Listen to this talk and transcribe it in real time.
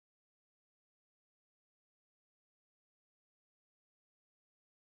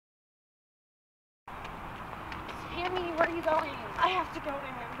Where are you going? I have to go to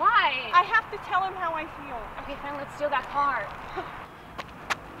him. Why? I have to tell him how I feel. Okay, fine, let's steal that car.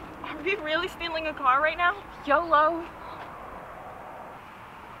 Are we really stealing a car right now? YOLO.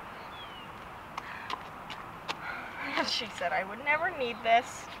 She said I would never need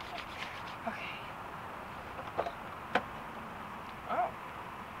this. Okay. Oh.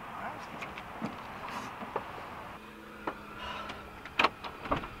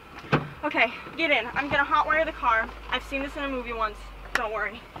 Okay, get in. I'm gonna hotwire the car. I've seen this in a movie once. Don't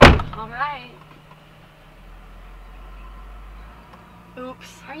worry. Alright.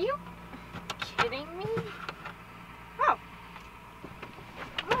 Oops. Are you kidding me? Oh.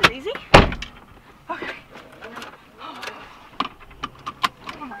 That was easy. Okay.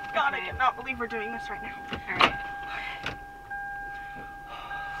 Oh my god, I cannot believe we're doing this right now. Alright.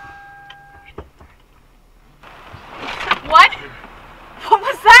 What? What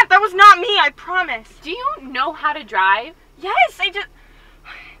was that? That was not me, I promise. Do you know how to drive? Yes, I just...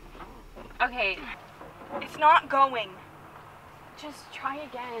 Okay, It's not going. just try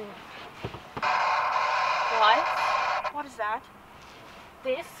again. What? What is that?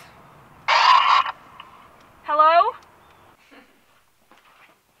 This? Hello?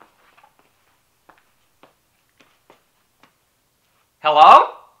 Hello?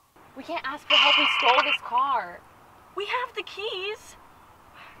 We can't ask for help, we stole this car. We have the keys.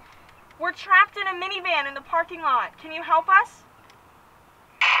 We're trapped in a minivan in the parking lot. Can you help us?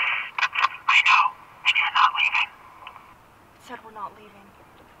 I know, and you're not leaving. It said we're not leaving.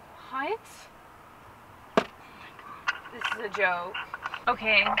 What? This is a joke.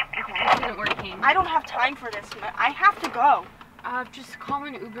 Okay, Okay. this isn't working. I don't have time for this. I have to go. Just call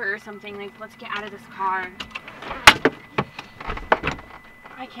an Uber or something, like, let's get out of this car.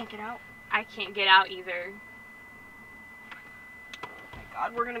 I can't get out. I can't get out either. My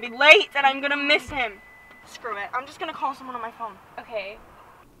God, we're gonna be late and I'm gonna miss him. Screw it. I'm just gonna call someone on my phone. Okay.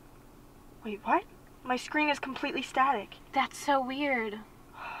 Wait, what? My screen is completely static. That's so weird.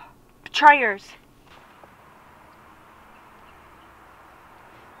 Try yours.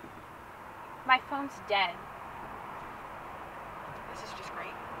 My phone's dead. This is just great.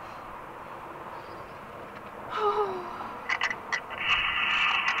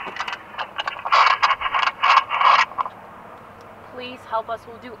 Please help us,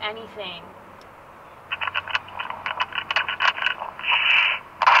 we'll do anything.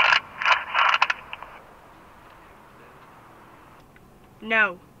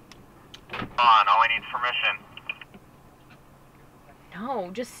 No. Come on, all I need is permission.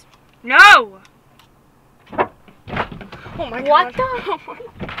 No, just... No! Oh my God. What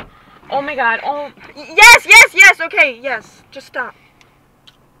the? Oh my God, oh... Yes, yes, yes, okay, yes. Just stop.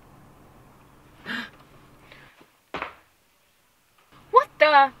 What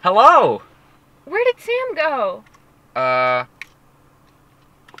the? Hello? Where did Sam go?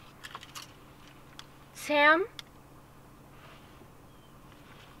 Sam?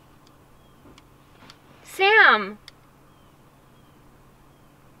 Sam!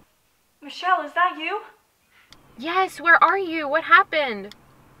 Michelle, is that you? Yes, where are you? What happened?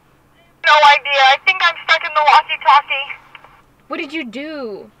 No idea. I think I'm stuck in the walkie-talkie. What did you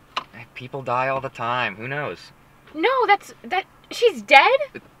do? People die all the time. Who knows? No, she's dead?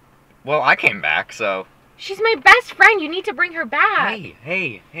 Well, I came back, so... She's my best friend. You need to bring her back.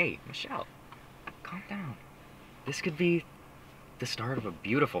 Hey, Michelle. Calm down. This could be the start of a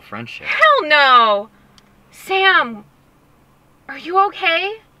beautiful friendship. Hell no! Sam, are you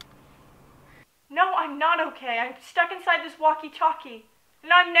okay? No, I'm not okay. I'm stuck inside this walkie-talkie.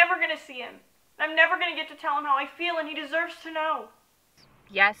 And I'm never gonna see him. I'm never gonna get to tell him how I feel, and he deserves to know.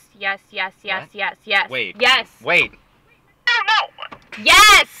 Yes, yes, yes, yes, What? yes, yes. Wait. Yes. Wait. No.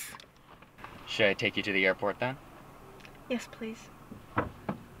 Yes! Should I take you to the airport then? Yes, please.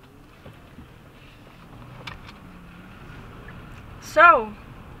 So,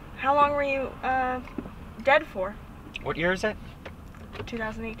 how long were you, dead for? What year is it?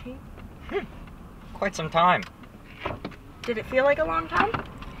 2018? Quite some time. Did it feel like a long time?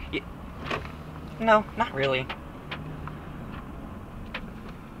 No, not really.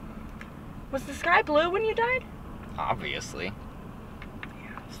 Was the sky blue when you died? Obviously.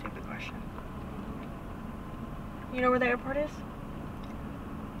 Yeah, stupid question. You know where the airport is?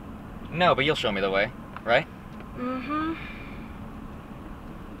 No, but you'll show me the way, right? Mm-hmm.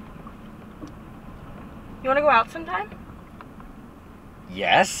 You wanna go out sometime?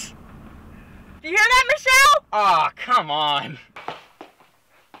 Yes? Do you hear that, Michelle? Aw, come on.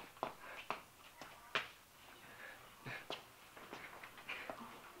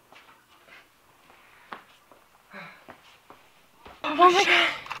 Oh my God.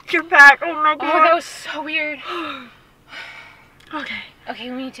 You're back. Oh my God. Oh, that was so weird. Okay.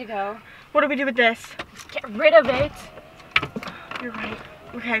 Okay, we need to go. What do we do with this? Get rid of it. You're right.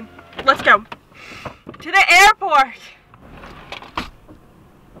 Okay, let's go. To the airport!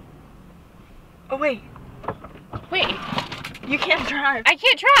 Oh, wait. Wait, You can't drive. I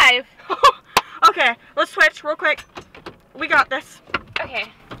can't drive. Okay, let's switch real quick. We got this. Okay.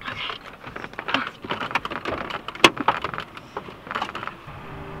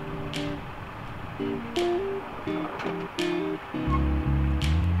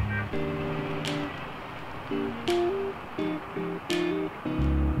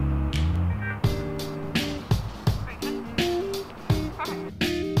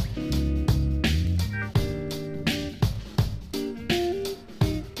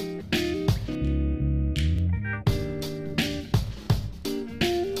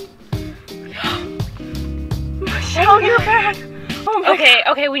 Michelle, you're back. Oh my Okay,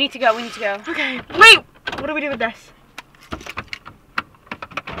 okay, we need to go. We need to go. God. Okay, wait. What do we do with this?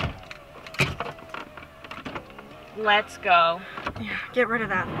 Let's go. Yeah, get rid of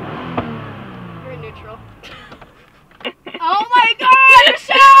that. You're neutral.